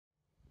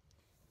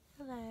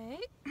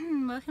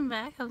welcome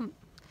back. I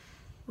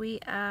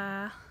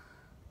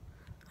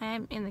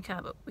am in the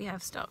car, but we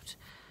have stopped.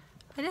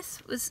 I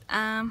just was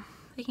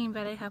thinking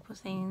about a couple of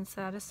things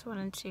that I just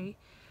wanted to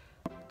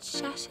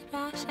chat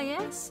about, I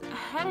guess. I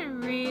had a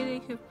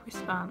really good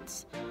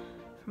response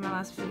from my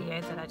last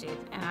video that I did,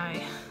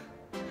 and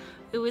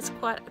it was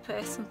quite a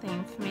personal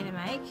thing for me to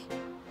make.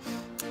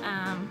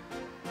 And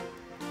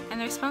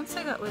the response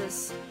I got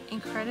was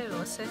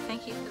incredible, so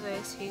thank you for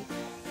those who were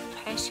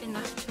patient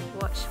enough to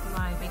watch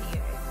my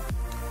video.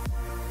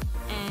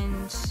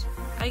 And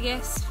I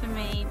guess for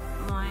me,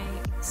 my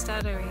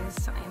stutter is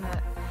something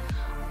that,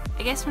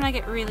 I guess when I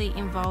get really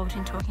involved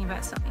in talking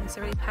about something,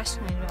 so really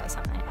passionate about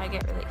something, I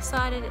get really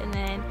excited, and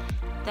then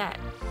that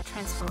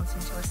transforms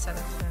into a stutter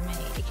for me.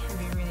 It can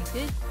be really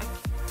good.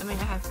 I mean,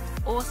 I have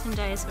awesome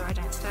days where I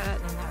don't stutter,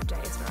 and then there are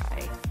days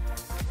where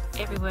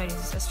every word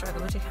is a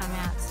struggle to come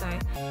out, so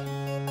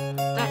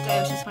that day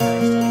was just one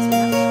of those days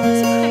when nothing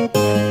was quite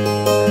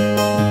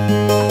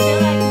I feel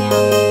like now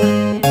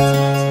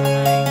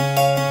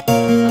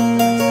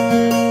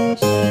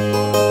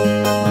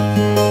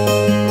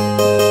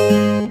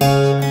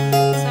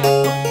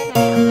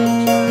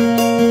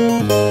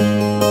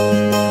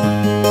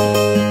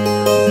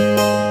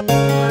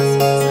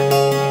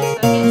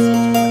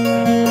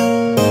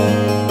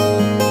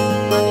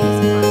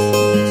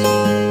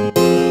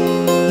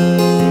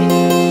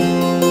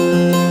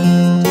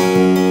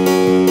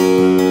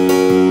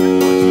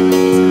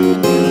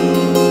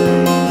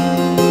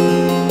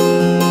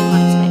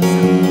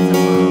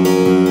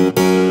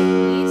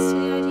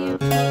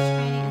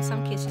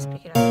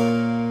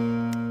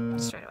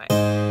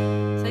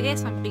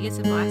my biggest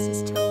advice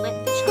is to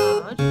let the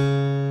child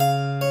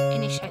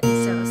initiate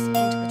themselves into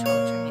the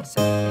toilet training.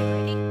 So if they're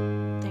ready,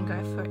 then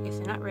go for it. If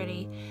they're not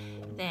ready,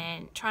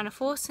 then trying to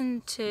force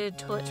them to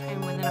toilet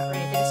train when they're not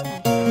ready, they're just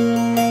going to turn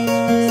into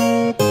dangerous.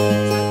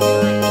 So I feel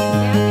like if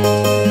they are going to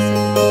do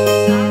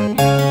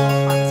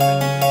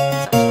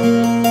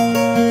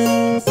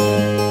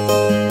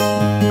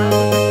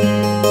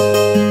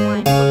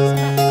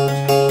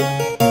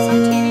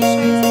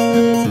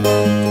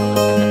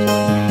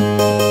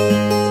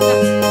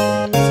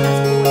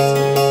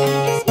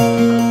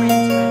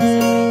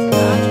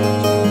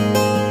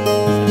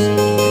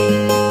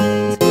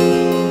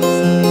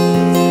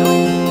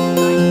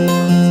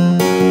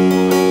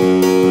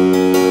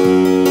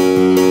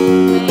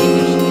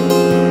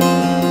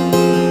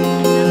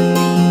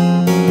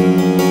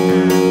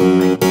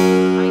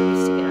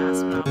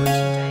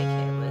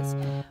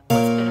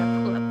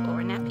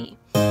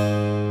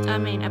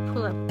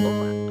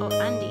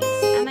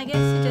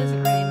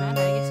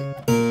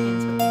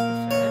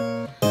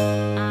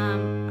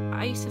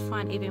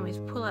even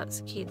with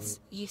pull-ups, kids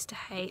used to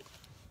hate,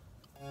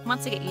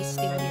 once they get used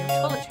to the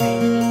idea of toilet training,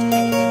 they used to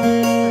hate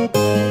it.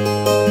 They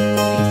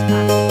used to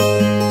ask to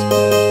go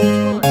to the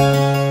toilet.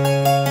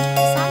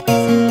 For some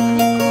reason, I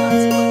think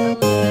pull-ups work a little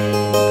better than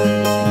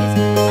undies.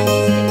 I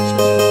guess undies get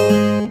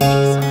children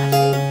more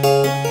excited,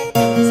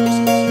 and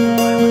especially the chicken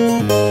wire ones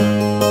that are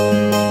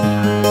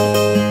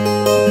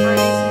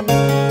frozen on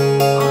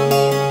the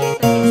undies.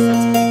 I guess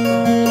that's pretty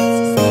cool for kids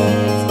to see, I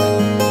guess.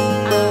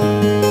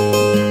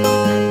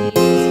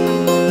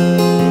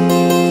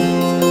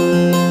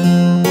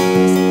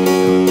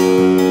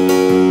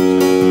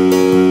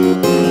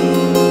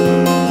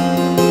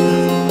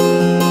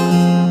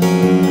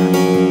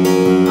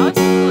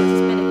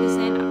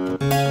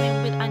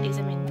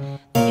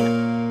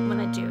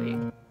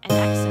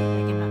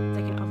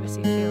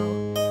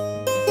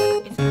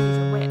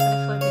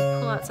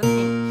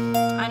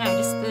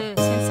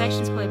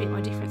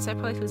 So it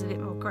probably feels a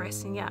bit more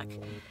gross and yuck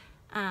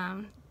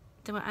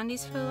than what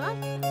undies feel like.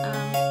 So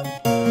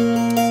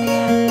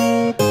yeah,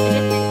 I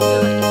definitely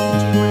feel like if you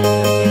do want to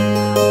go down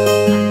the path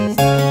of undies,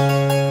 I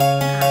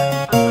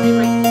highly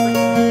recommend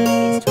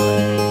these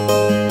toilet training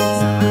in the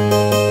summer.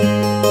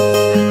 So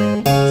that way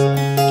they're just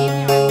in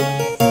their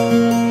undies, and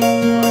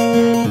don't worry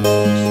about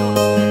any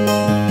shorts when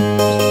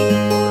a t-shirt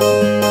with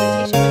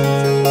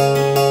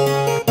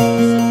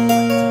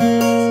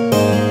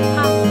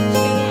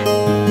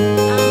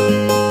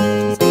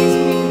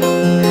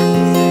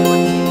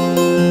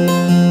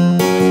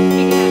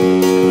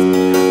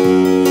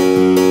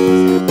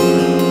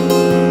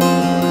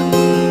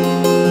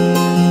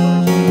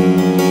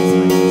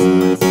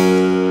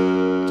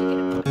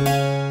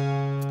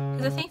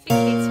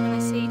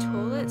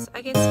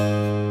I guess,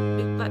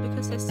 like,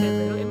 because they're so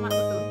little, it might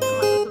look a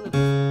little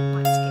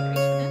like scary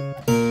for them.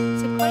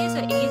 So potties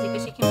are easy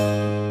because you can put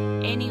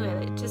them anywhere.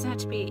 It doesn't have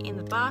to be in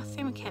the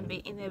bathroom. It can be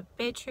in their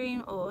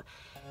bedroom or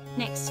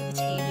next to the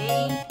TV.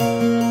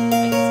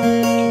 I guess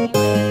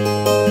anywhere.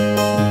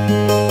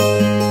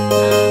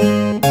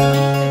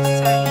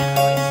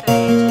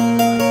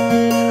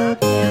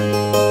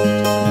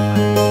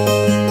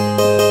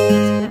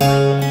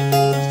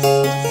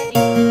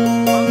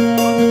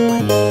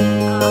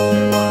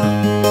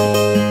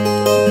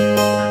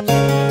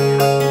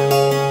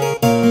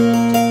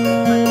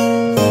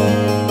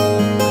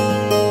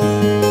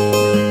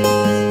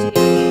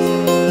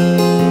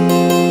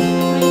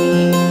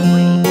 Maybe in a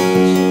week,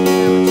 you should be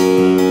able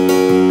to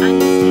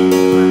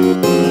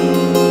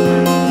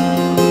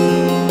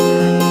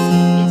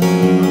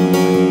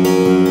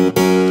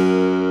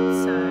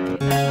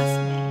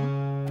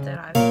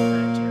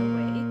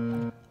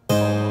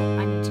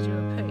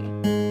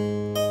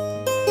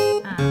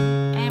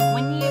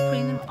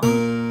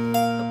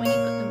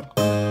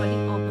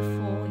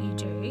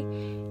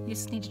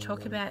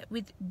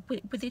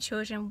with your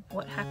children,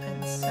 what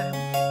happens. So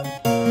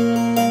when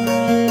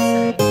you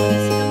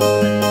sit on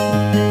the potty,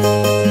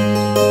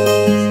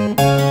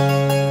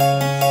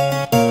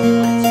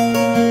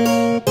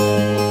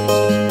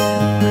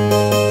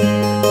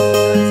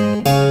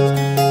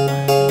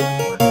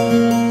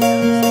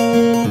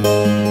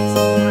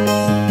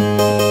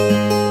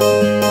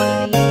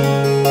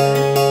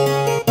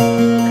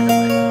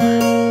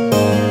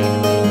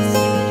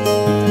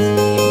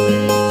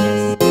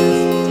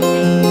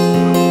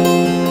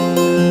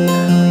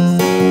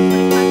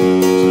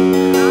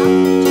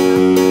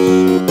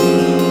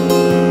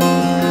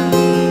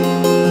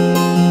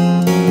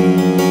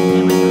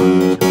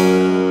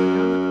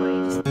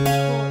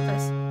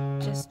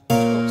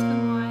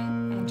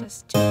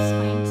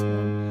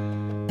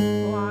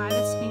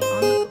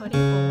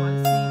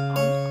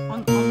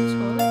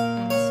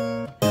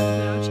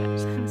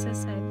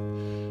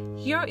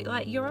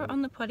 you're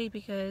on the potty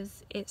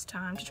because it's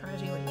time to try to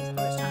do what it is,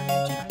 or it's time to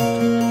try to do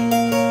it again.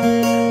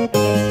 So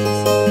I guess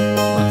just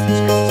lots of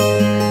chats to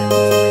do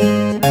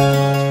that.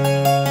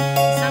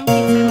 Some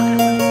kids they might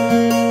not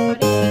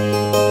want to sit on the potty, so you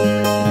can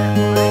figure out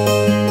why.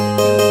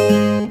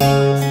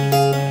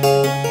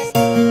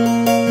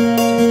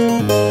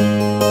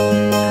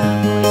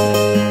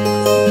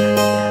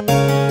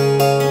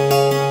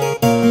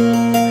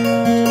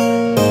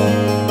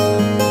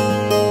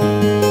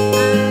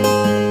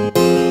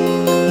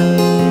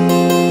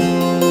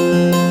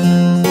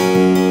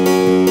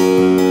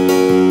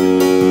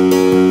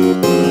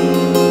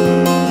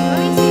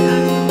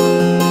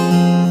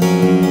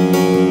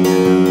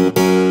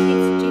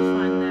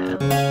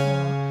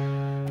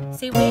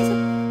 They might see this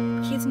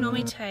as kids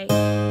normally take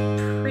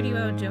pretty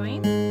well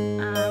doing,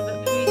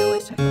 but poos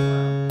always take a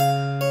while.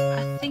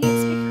 I think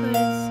it's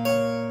because,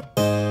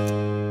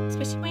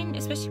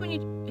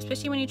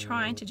 especially when you're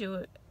trying to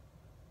do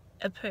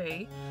a poo,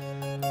 I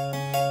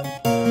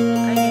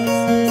guess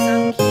for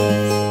some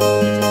kids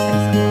it just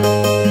takes a while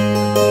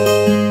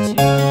to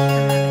come out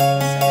again.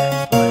 So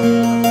that's why they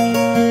probably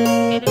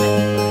get it at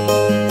the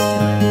potty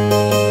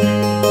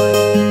and just do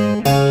it in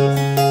the potty.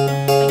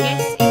 I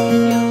guess if you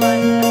feel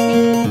like, I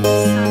think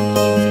some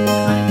kids you can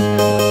kind of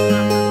tell what's right from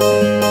the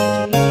poo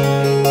they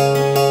do.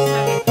 So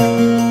if they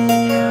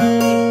take it out, it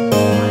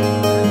might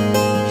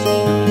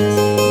actually not be the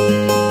same enough ever. So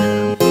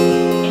you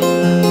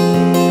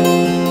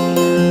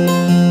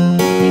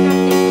figure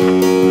out their patterns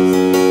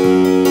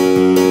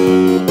and then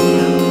be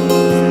able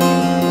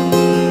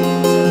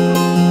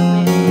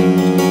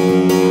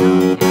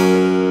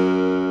to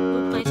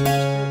we'll place them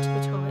to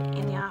the toilet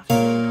in the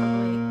afternoon,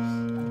 probably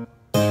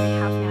maybe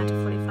half an hour to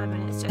 45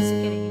 minutes, just to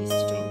get used to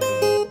doing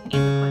poo in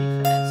the potty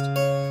first.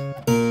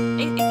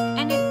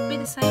 And it'd be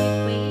the same with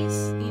wheeze,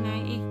 you know,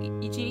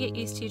 you do get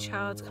used to your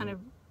child's kind of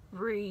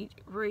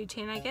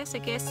routine, I guess.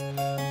 When they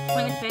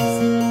first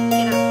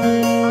get up from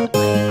the potty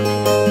from their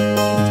nap,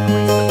 it's to always put them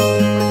in the potty,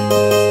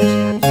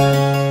 especially after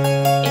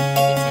if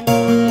it's in the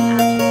morning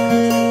after they have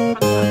to sleep from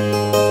the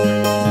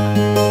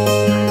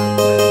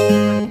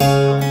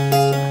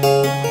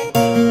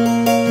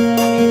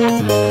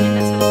potty,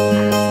 that's what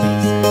parents do,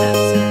 so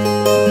that's as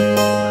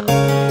well. So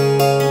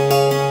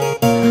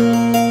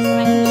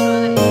making sure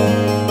that you know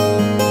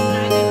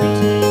their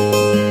routines,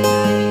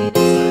 maybe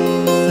this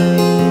so when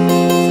you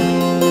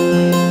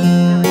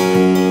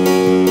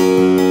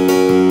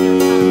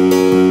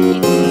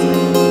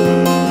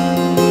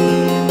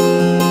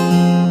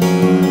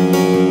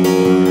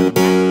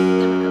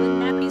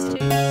nappies too,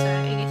 so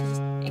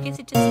I guess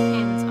it just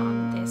depends on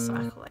their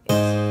cycle, I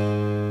guess.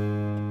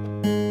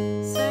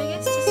 So I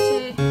guess just to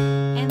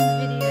end the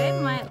video,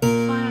 my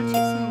final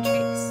tips and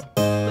tricks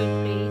would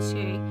be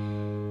to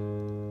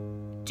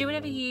do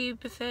whatever you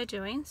prefer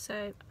doing,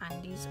 so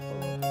undies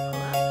or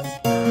pull-ups.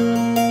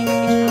 You got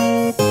your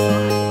child's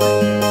side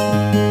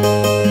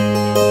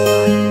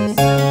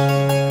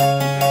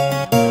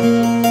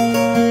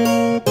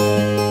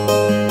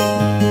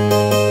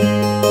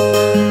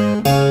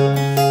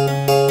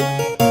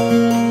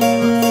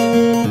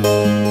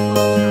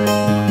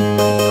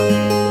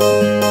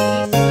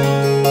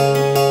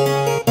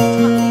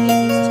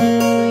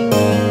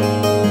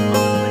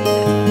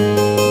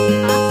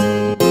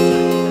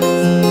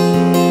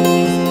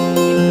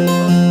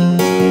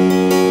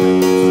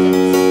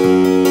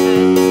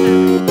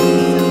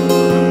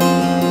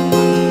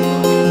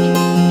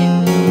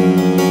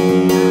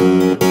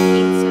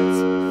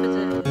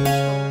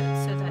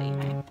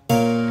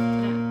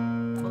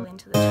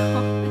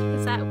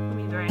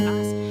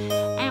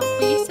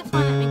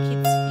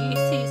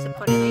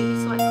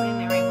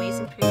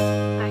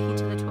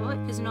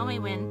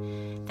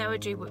like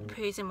do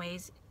poos and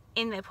wees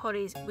in their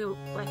potties, we'll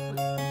then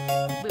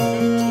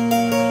tip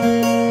their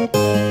wee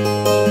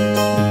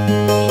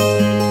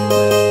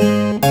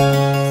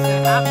so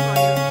after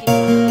you'll keep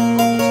on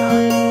the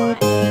child, you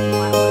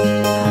might want to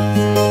do that,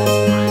 so that's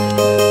fine.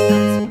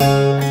 That's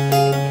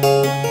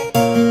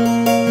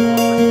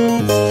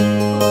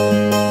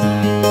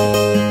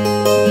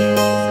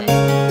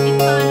in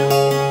final,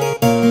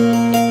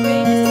 it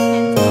really just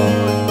depends on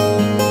what you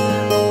prefer.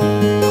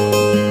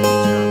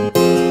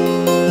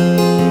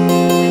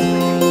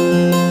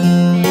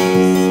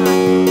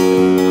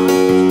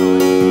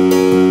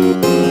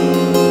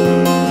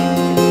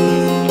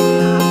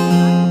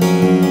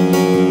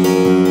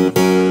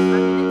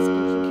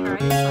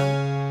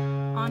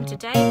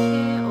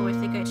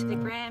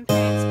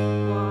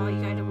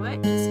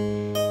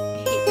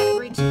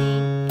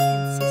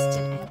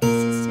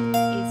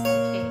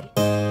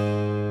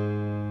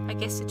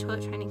 guess the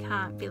toilet training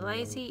can't be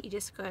lazy. You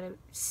just got to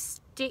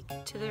stick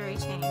to the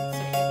routine. So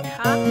every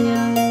half an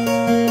hour,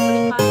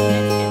 45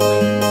 minutes, and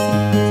let them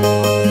sit as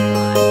long as they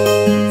like.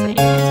 So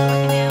even if it's for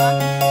like an hour,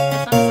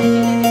 as long as they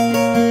do their business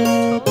in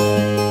the toilet,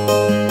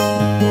 all the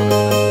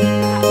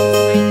time that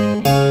is making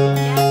any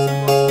gaps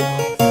or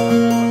blocks or the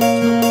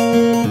toilet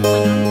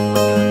when you're in the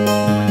toilet.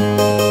 And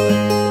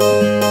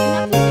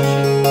that's the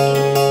truth.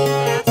 If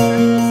they are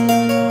struggling to sit in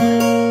the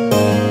toilet,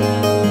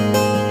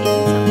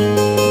 getting something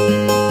to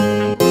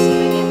practice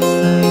with, I guess. So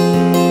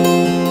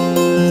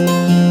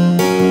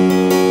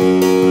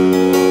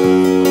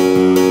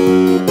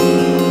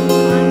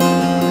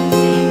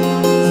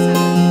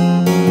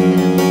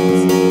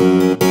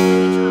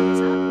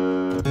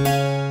just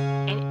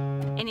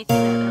anything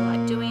that they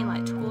like doing,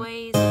 like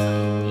toys or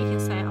something, you can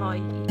say, oh,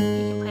 you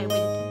can play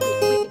with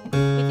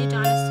your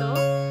dinosaur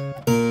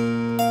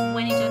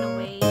when you've done a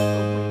wee or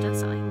when you've done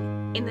something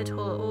in the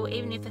toilet, or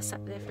even if they're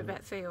sat there for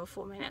about 3 or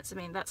 4 minutes. I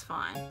mean, that's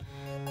fine. So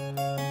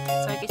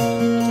I guess you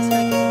just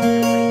gotta get into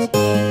the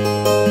routine.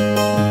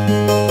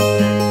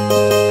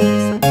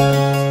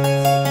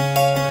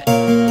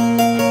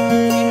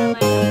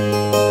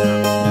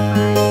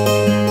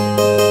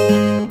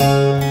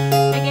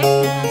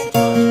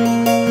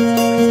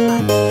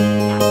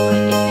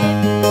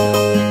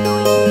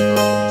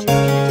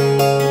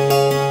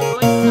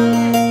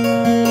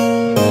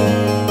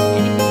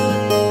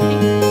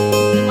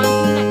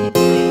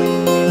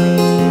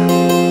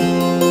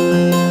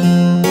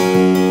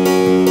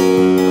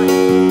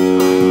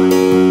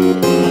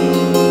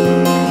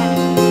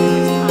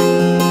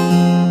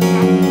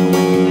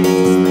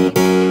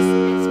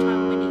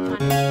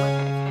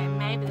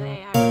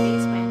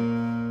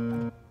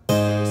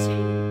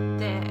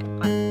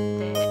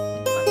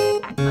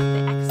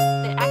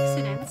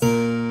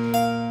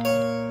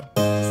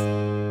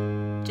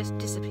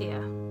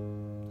 Disappear,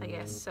 I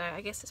guess. So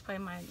I guess that's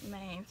probably my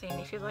main thing.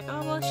 If you're like,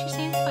 oh well, she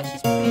seems like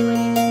she's pretty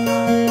ready, she's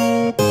not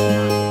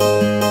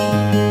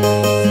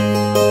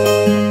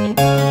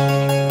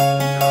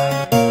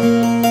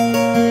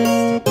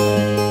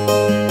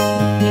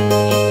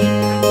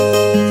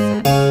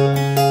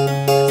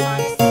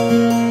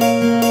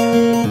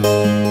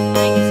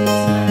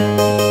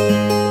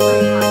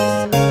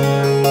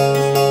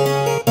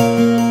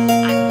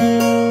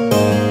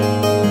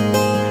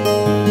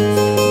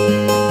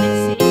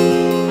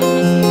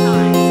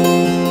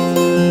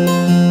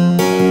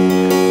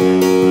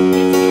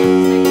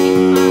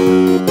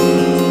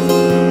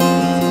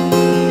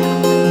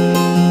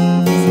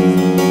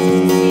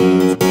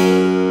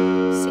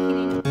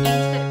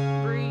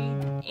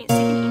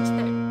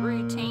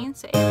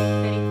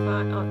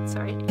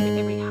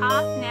every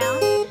half an hour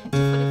to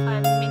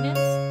 45 minutes,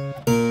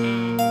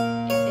 and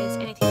if there's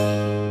anything that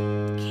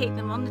you can keep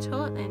them on the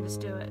toilet, then just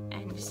do it,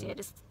 and just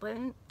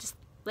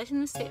let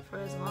them sit for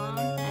as long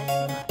as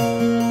they like.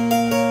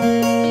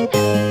 But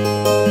yeah.